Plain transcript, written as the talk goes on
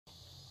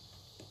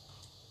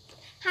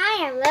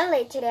Hi, I'm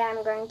Lily. Today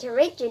I'm going to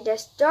read you the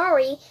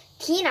story,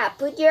 Tina,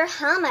 Put Your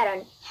Helmet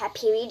On,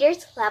 Happy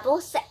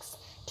Level 6.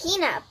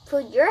 Tina,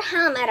 put your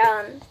helmet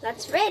on.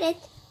 Let's read it.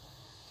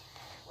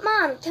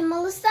 Mom, can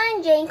Melissa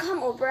and Jane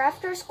come over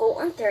after school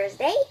on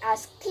Thursday?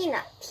 Asked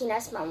Tina.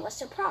 Tina's mom was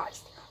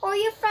surprised. Are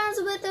you friends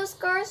with those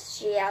girls?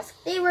 She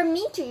asked. They were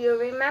mean to you,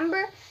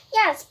 remember?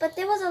 Yes, but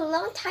that was a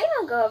long time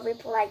ago,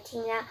 replied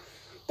Tina.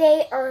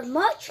 They are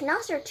much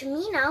nicer to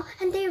me now,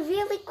 and they're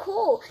really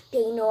cool.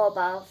 They know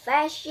about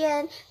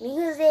fashion,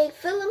 music,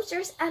 film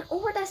stars, and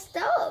all that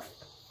stuff.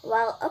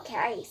 Well,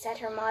 okay, said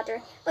her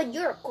mother, but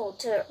you're cool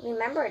too,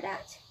 remember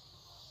that.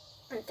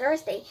 On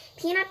Thursday,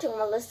 Tina took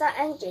Melissa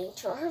and Jane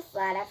to her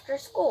flat after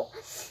school.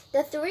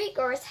 The three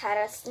girls had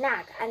a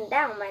snack and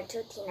then went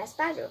to Tina's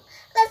bedroom.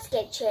 Let's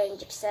get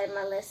changed, said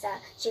Melissa.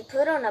 She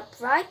put on a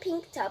bright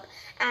pink top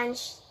and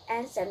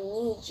some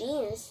new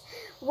jeans.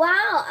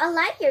 Wow, I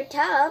like your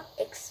top,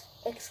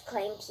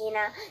 exclaimed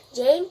Tina.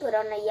 Jane put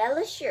on a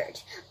yellow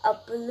shirt, a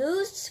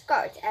blue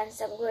skirt, and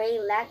some gray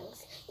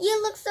leggings. You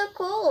look so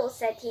cool,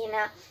 said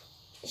Tina.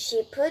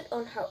 She put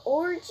on her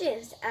orange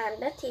jeans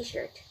and a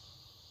t-shirt.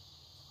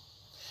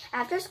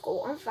 After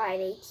school on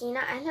Friday, Tina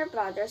and her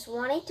brothers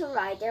wanted to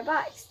ride their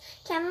bikes.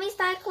 Can we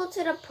cycle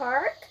to the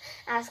park?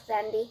 Asked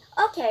Andy.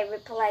 Okay,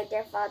 replied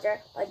their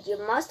father, but you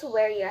must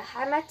wear your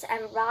helmets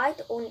and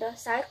ride on the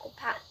cycle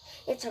path.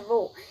 It's a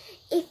rule.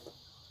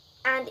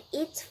 And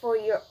it's for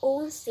your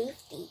own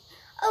safety.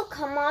 Oh,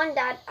 come on,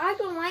 Dad. I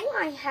don't like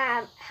my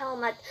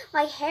helmet.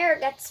 My hair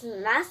gets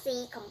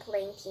messy,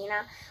 complained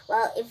Tina.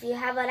 Well, if you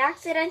have an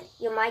accident,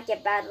 you might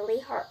get badly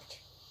hurt.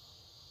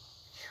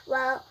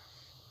 Well,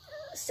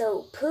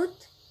 So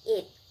put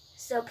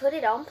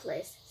it on,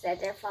 please, said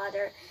their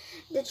father.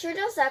 The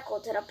children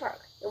cycled to the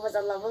park. It was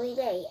a lovely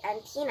day,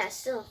 and Tina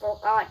soon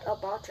forgot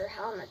about her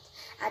helmet.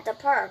 At the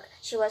park,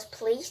 she was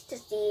pleased to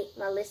see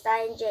Melissa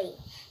and Jane.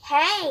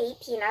 Hey,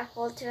 Tina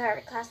called to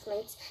her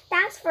classmates.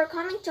 Thanks for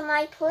coming to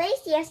my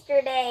place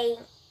yesterday.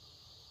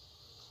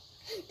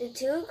 The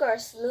two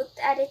girls looked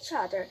at each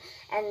other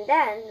and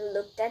then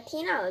looked at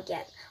Tina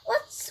again.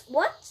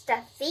 What's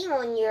that thing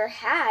on your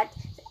head?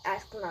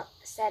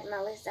 said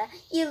Melissa.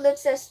 You look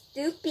so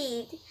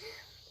stupid.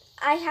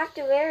 I have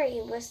to wear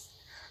it,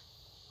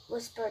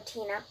 whispered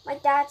Tina. My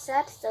dad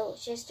said so.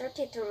 She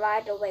started to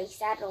ride away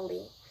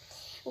sadly.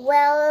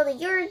 Well,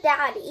 your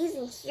dad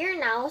isn't here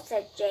now,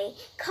 said Jane.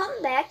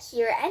 Come back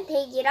here and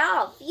take it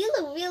off. You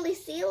look really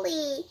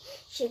silly.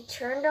 She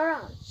turned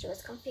around. She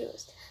was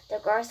confused. The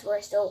girls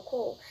were so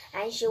cool,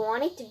 and she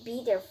wanted to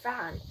be their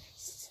friend.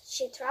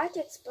 She tried to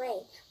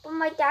explain, but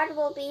my dad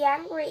will be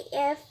angry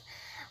if...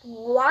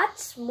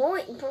 What's more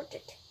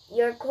important,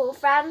 your cool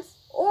friends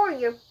or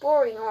your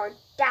boring old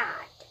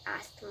dad?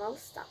 Asked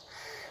Melissa.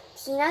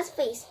 Tina's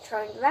face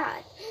turned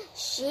red.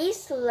 She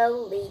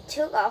slowly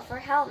took off her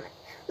helmet.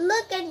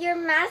 Look at your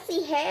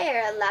messy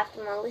hair, laughed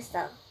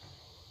Melissa.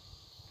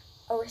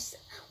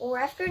 All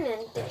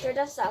afternoon, the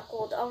children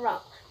cycled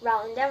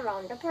round and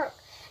round the park.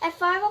 At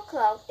 5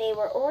 o'clock, they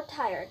were all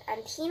tired,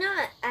 and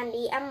Tina,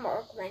 Andy, and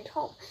Mark went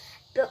home.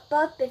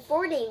 But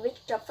before they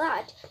reached the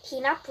flat,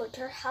 Tina put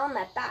her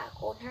helmet back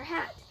on her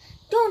head.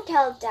 Don't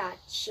tell Dad,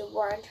 she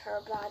warned her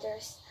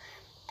brothers.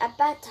 At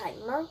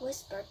bedtime, Mark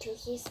whispered to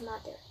his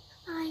mother,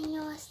 I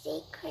know a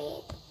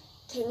secret.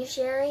 Can you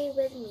share it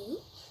with me?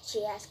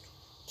 She asked.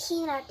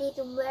 Tina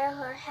didn't wear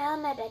her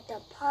helmet at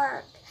the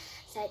park,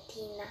 said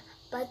Tina,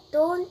 but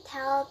don't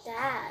tell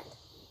Dad.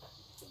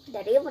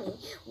 That evening,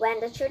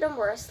 when the children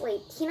were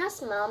asleep,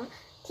 Tina's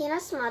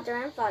mother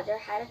and father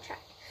had a chat.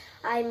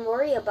 I'm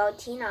worried about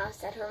Tina,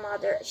 said her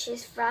mother.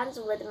 She's friends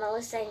with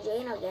Melissa and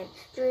Jane again.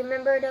 Do you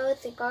remember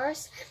those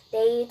girls?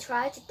 They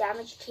tried to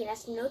damage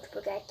Tina's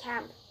notebook at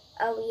camp.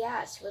 Oh,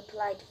 yes,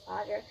 replied the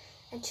father.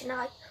 And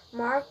tonight,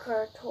 Mark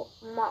told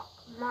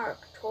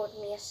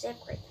me a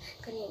secret,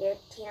 continued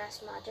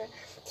Tina's mother.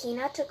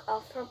 Tina took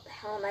off her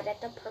helmet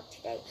at the park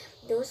today.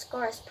 Those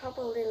girls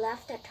probably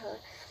laughed at her.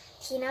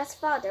 Tina's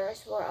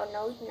fathers were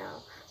annoyed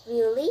now.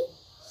 Really?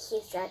 He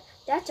said.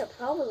 That's a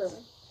problem.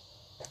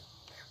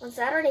 On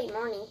Saturday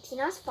morning,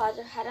 Tina's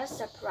father had a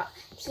surprise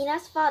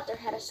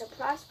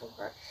for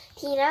her.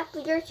 Tina,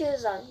 put your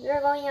shoes on.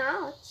 You're going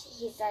out,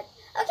 he said.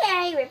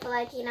 Okay,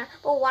 replied Tina.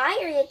 But why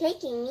are you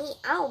taking me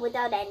out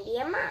without Andy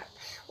and Mark?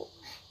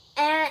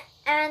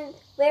 And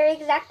where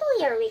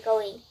exactly are we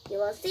going? You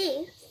will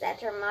see, said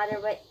her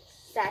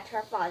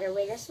father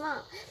with a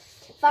smile.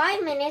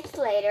 5 minutes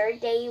later,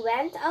 they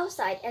went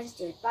outside and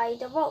stood by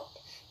the road.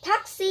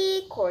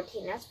 Taxi, called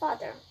Tina's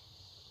father.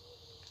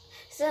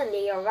 Soon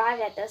they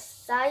arrived at the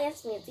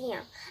Science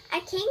Museum. I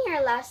came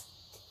here last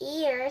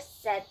year,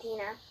 said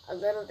Tina, a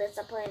little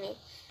disappointed.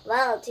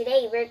 Well,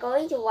 today we're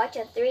going to watch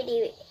a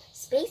 3D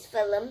space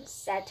film,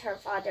 said her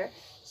father.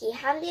 He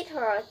handed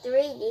her a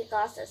 3D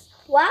glasses.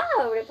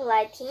 Wow,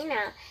 replied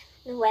Tina.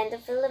 When the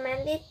film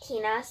ended,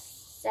 Tina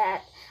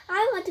said,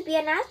 I want to be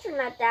an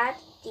astronaut, Dad.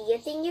 Do you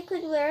think you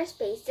could wear a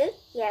spacesuit?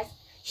 Yes.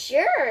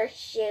 Sure,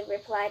 she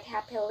replied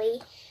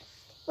happily.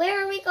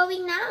 Where are we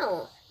going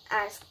now?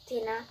 Asked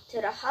Tina.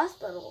 To the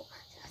hospital,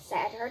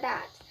 said her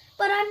dad.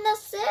 But I'm not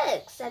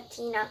sick, said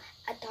Tina.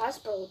 At the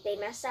hospital, they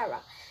met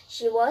Sarah.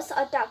 She was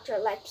a doctor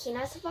like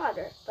Tina's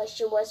father, but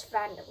she was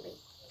friendly.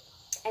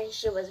 And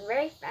she was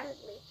very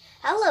friendly.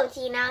 Hello,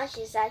 Tina,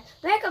 she said.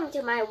 Welcome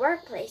to my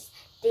workplace,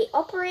 the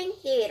operating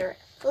theater.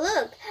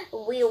 Look,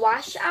 we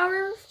wash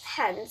our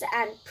hands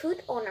and put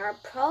on our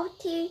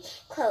pretty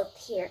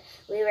clothes here.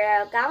 We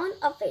wear a gown,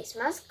 a face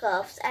mask,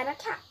 gloves, and a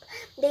cap.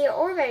 They are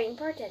all very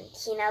important.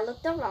 Tina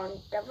looked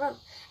around the room.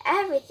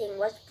 Everything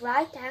was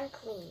bright and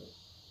clean.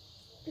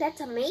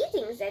 That's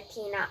amazing, said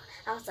Tina.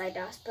 Outside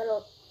the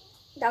hospital,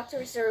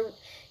 doctors are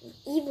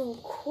even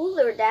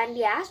cooler than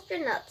the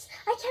astronauts.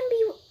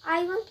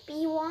 I want to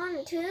be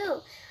one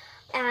too.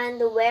 And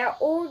wear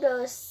all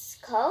those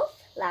clothes?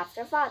 Laughed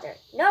her father.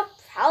 No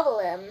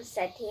problem,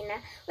 said Tina.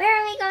 Where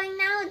are we going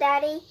now,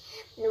 Daddy?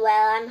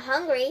 Well, I'm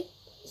hungry,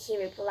 he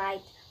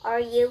replied. Are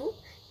you?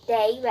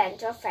 They went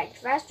to a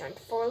French restaurant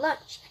for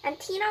lunch, and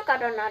Tina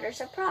got another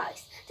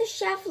surprise. The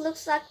chef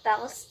looks like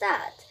Belle's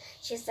dad.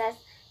 She says,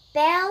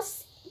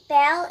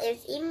 Belle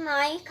is in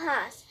my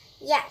class.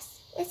 Yes,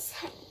 it's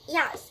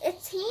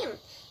him.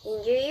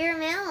 Enjoy your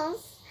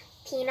meals,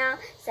 Tina,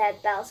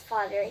 said Belle's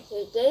father.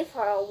 He gave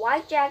her a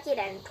white jacket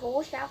and a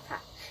tall chef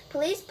hat.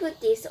 Please put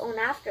this on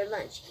after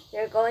lunch.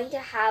 You're going to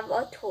have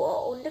a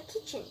tour on the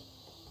kitchen.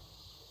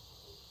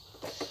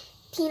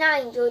 Tina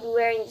enjoyed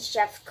wearing the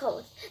chef's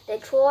coat. The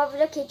tour of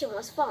the kitchen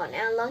was fun,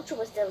 and lunch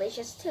was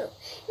delicious too.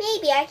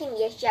 Maybe I can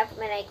be a chef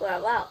when I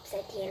grow up,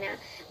 said Tina.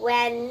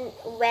 When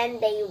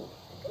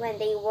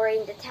they were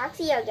in the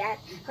taxi again,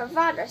 her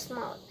father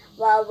smiled.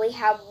 Well, we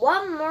have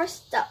one more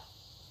stop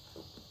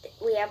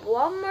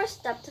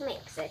to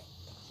make,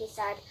 he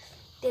said.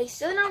 They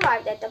soon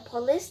arrived at the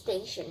police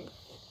station.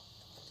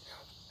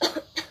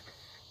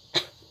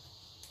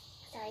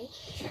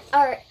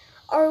 Sorry.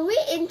 Are we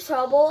in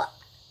trouble?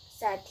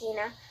 Said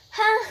Tina.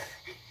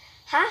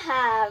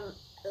 Ha,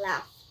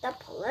 laughed the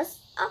police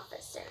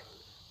officer.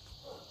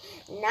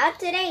 Not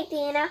today,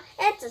 Tina.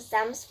 It's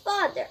Sam's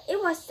father.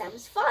 It was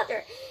Sam's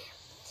father.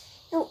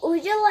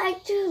 Would you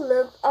like to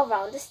look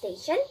around the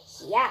station?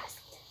 He asked.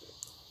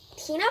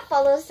 Tina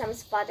followed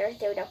Sam's father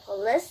through the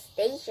police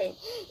station.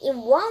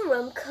 In one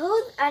room,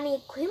 clothes and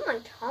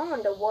equipment hung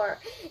on the wall.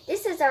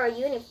 This is our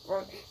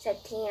uniform, said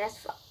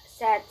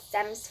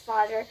Sam's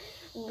father.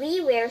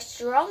 We wear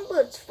strong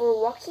boots for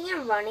walking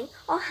and running,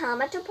 a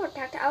helmet to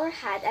protect our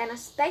head, and a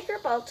special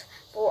belt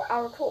for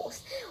our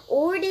tools.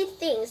 All these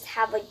things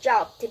have a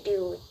job to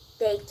do.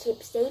 They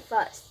keep safe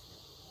us.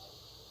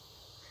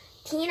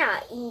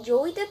 Tina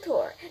enjoyed the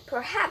tour.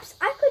 Perhaps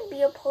I could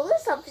be a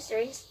police officer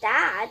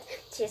instead,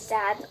 she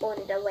said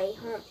on the way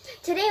home.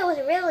 Today was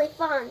really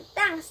fun.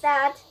 Thanks,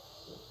 Dad.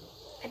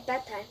 At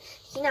bedtime,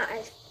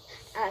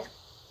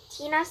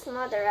 Tina's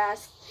mother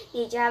asked,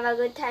 Did you have a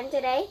good time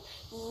today?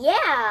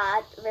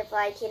 Yeah,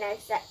 replied Tina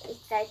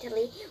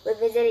excitedly. We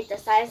visited the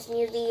science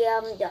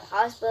museum, the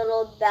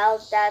hospital,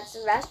 Belle's dad's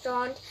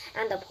restaurant,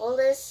 and the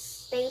police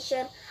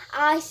station.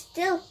 I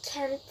still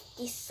can't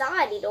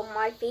decide on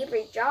my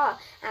favorite job,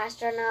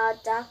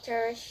 astronaut,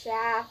 doctor,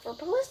 chef, or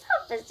police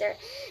officer.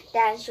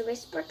 Then she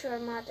whispered to her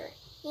mother,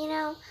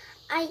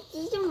 I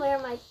didn't wear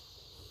my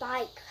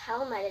bike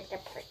helmet at the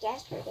park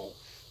yesterday,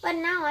 but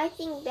now I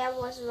think that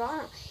was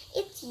wrong.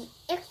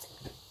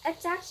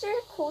 It's actually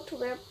cool to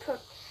wear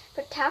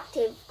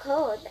protective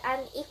clothes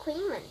and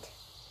equipment.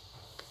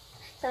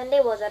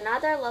 Sunday was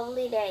another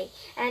lovely day,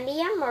 and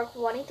Andy and Mark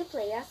wanted to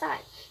play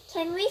outside.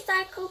 Can we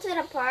cycle to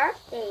the park?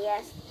 They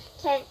asked.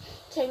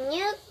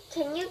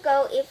 Can you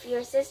go if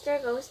your sister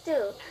goes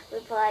too?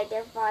 Replied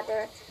their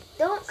father.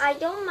 I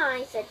don't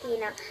mind, said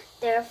Tina.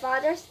 Their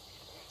father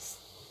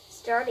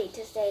started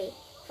to say,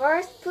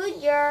 First,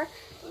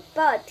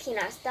 but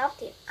Tina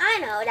stopped him. I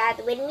know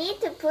that we need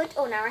to put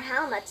on our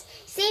helmets.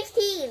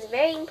 Safety is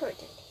very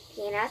important.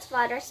 Tina's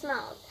father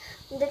smiled.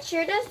 The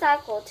children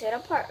cycled to the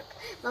park.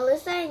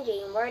 Melissa and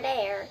Jane were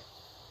there.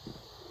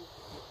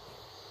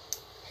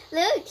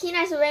 Look,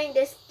 Tina's wearing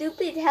this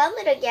stupid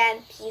helmet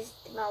again, teased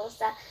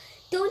Melissa.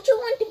 Don't you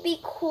want to be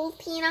cool,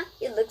 Tina?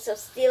 You look so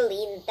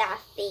silly in that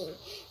thing,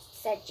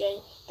 said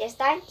Jane. This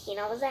time,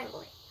 Tina was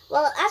angry.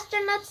 Well,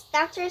 astronauts,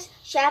 doctors,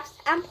 chefs,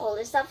 and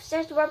police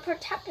officers wear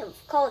protective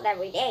clothes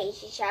every day,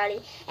 she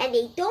shouted, and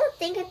they don't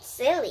think it's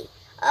silly.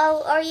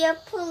 Oh, are you a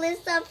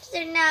police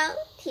officer now?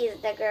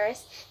 Teased the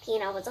girls.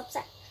 Tina was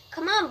upset.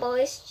 Come on,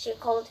 boys, she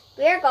called.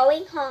 We're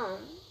going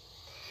home.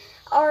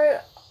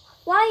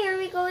 Why are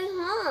we going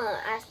home?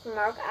 Asked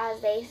Mark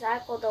as they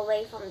cycled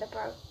away from the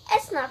park.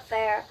 It's not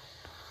fair.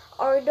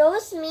 Are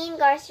those mean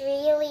guys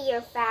really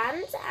your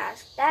fans?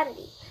 Asked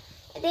Andy.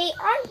 They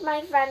aren't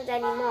my friends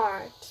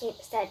anymore,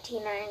 said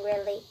Tina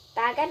angrily.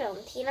 Back at home,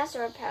 Tina saw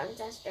her parents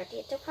and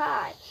started to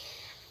cry.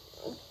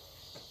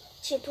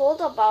 She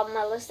told about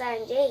Melissa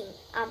and Jane.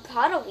 I'm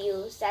proud of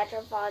you, said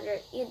her father.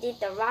 You did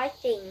the right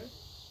thing.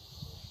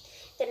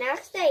 The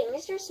next day,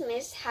 Mr.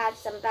 Smith had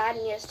some bad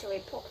news to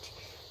report.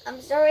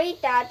 I'm sorry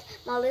that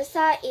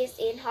Melissa is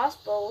in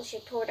hospital, she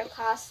told the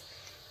class.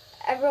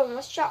 Everyone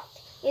was shocked.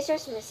 Mr.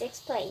 Smith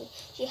explained.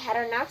 She had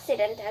an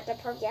accident at the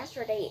park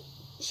yesterday.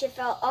 She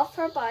fell off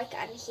her bike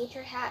and hit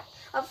her head.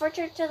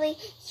 Unfortunately,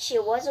 she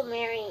wasn't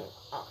wearing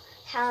a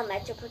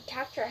helmet to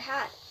protect her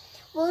head.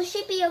 Will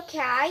she be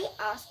okay?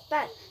 Asked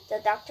Ben. The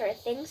doctor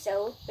thinks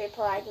so,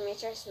 replied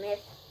Mr.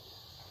 Smith.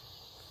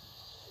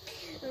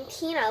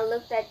 Tina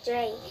looked at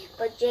Jane,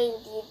 but Jane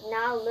did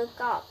not look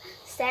up.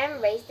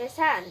 Sam raised his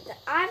hand.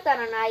 I've got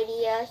an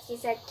idea, he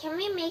said. Can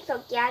we make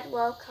a get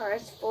well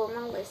curse for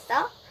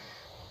Melissa?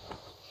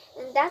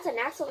 That's an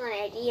excellent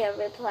idea,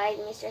 replied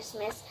Mr.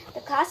 Smith.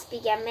 The class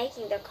began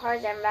making the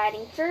cards and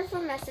writing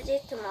cheerful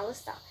messages to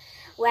Melissa.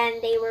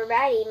 When they were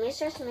ready,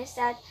 Mr. Smith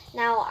said,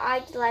 Now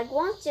I'd like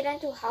one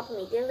student to help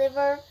me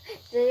deliver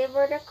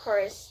the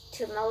cards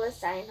to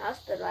Melissa in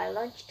hospital at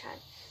lunchtime.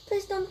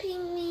 Please don't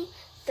ping me,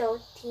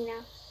 thought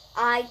Tina.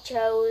 I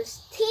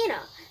chose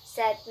Tina,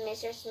 said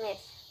Mr.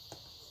 Smith.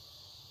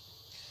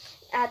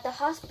 At the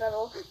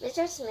hospital,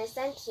 Mr. Smith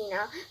and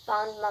Tina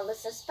found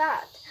Melissa's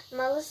bed.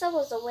 Melissa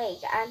was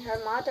awake, and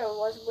her mother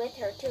was with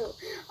her too.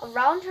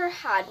 Around her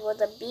head was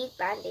a big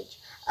bandage.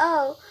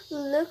 Oh,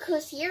 look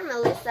who's here,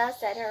 Melissa,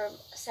 said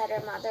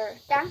her mother.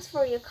 Thanks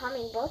for your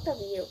coming, both of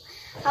you.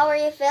 How are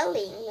you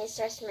feeling?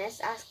 Mr.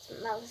 Smith asked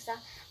Melissa.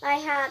 My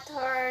head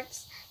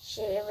hurts,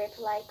 she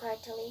replied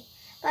quietly.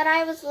 But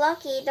I was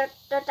lucky. The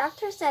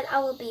doctor said I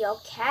will be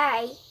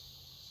okay.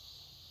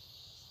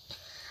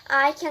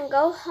 I can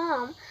go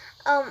home.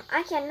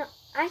 I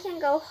can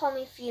go home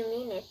in a few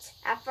minutes.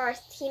 At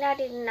first, Tina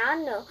did not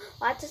know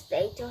what to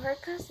say to her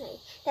classmate.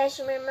 Then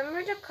she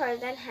remembered the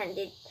cards and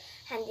handed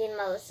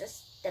Melissa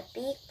the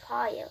big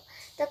pile.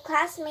 The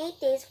class made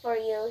this for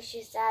you,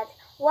 she said.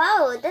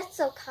 Wow, that's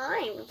so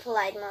kind,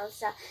 replied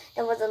Melissa.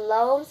 There was a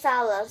long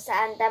silence,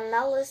 and then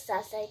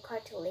Melissa said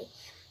quietly,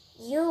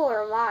 You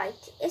are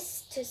right.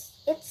 It's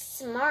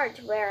smart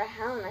to wear a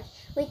helmet.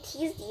 We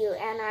teased you,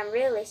 and I'm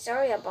really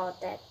sorry about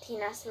that,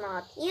 Tina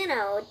smiled. You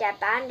know, that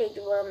bandage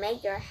will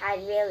make your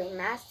head really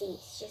messy,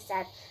 she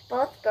said.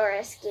 Both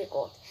girls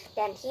giggled.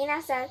 Then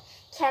Tina said,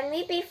 Can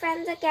we be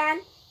friends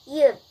again?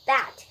 You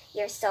bet.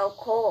 You're so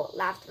cool,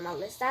 laughed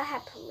Melissa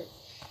happily.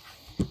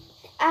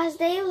 As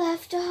they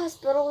left the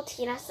hospital,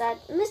 Tina said,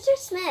 Mr.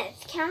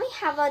 Smith, can we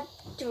have a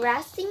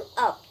dressing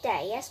up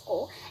day at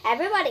school?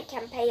 Everybody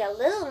can pay a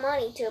little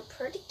money to a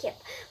pretty kid.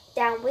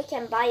 Then we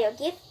can buy a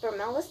gift for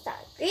Melissa.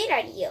 Great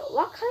idea.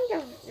 What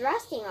kind of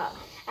dressing up?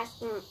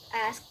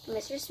 Asked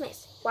Mr.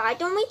 Smith. Why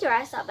don't we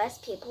dress up as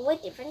people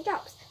with different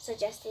jobs?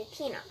 Suggested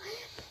Tina.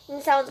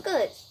 Sounds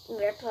good,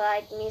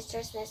 replied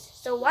Mr. Smith.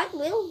 So what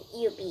will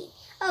you be?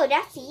 Oh,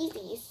 that's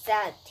easy,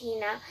 said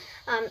Tina.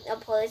 A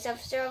police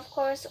officer, of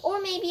course,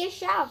 or maybe a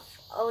chef.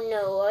 Oh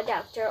no, a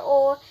doctor.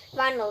 Or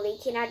finally,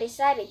 Tina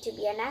decided to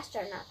be an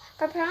astronaut.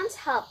 Her parents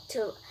helped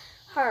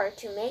her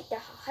to make the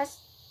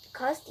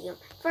costume.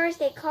 First,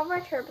 they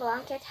covered her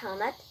blanket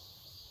helmet,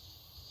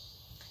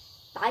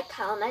 bike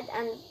helmet,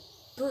 and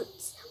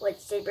boots with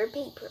silver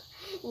paper.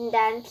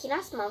 Then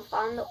Tina's mom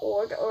found the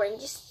old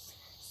orange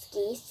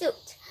ski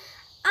suit.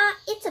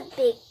 It's a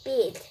big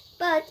bit,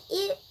 but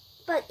it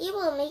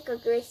will make a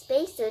great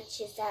spacesuit,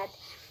 she said.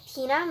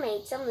 Tina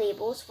made some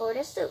labels for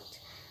the suit.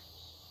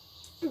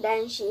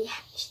 Then she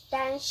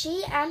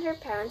and her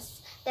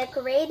parents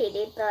decorated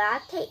it with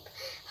black tape.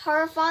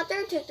 Her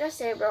father took the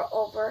silver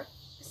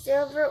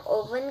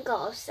oven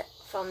gloves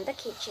from the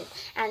kitchen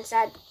and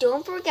said,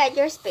 Don't forget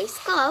your space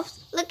gloves.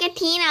 Look at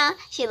Tina.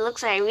 She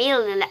looks like a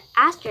real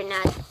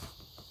astronaut.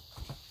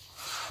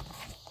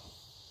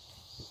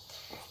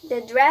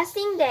 The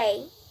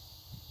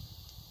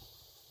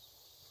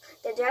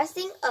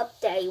dressing up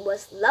day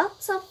was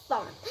lots of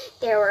fun.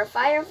 There were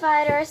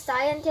firefighters,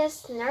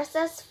 scientists,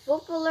 nurses,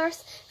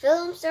 footballers,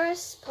 film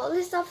stars,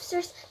 police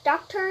officers,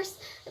 doctors,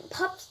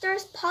 pop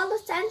stars,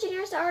 pilots,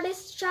 engineers,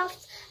 artists,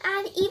 chefs,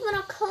 and even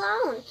a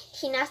clown.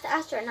 Tina's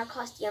astronaut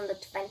costume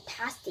looked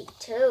fantastic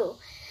too.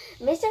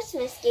 Mr.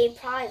 Smith gave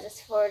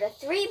prizes for the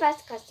 3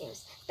 best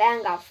costumes.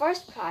 Ben got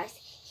first prize.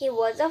 He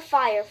was a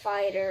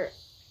firefighter.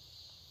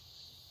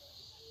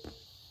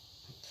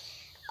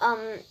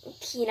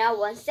 Tina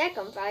won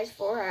second prize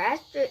for her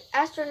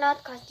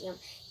astronaut costume.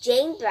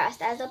 Jane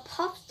dressed as a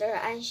pop star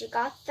and she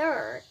got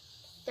third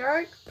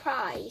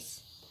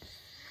prize.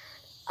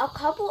 A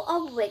couple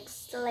of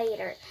weeks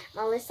later,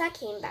 Melissa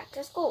came back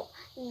to school.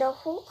 The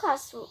whole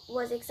class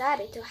was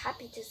excited and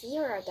happy to see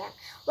her again.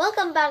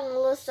 Welcome back,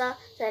 Melissa,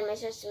 said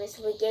Mr. Smith.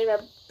 We gave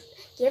a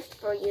gift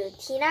for you.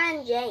 Tina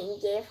and Jane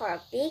gave her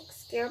a big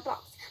square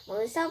box.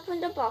 Melissa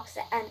opened the box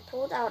and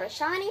pulled out a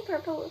shiny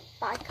purple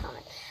bike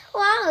helmet.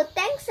 Wow,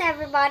 thanks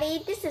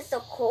everybody. This is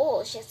so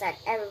cool, she said.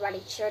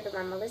 Everybody cheered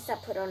when Melissa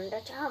put on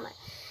the helmet.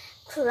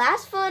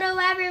 Class photo,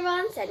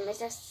 everyone, said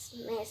Mr.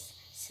 Smith.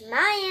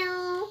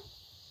 Smile.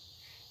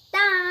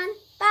 Done.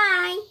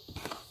 Bye.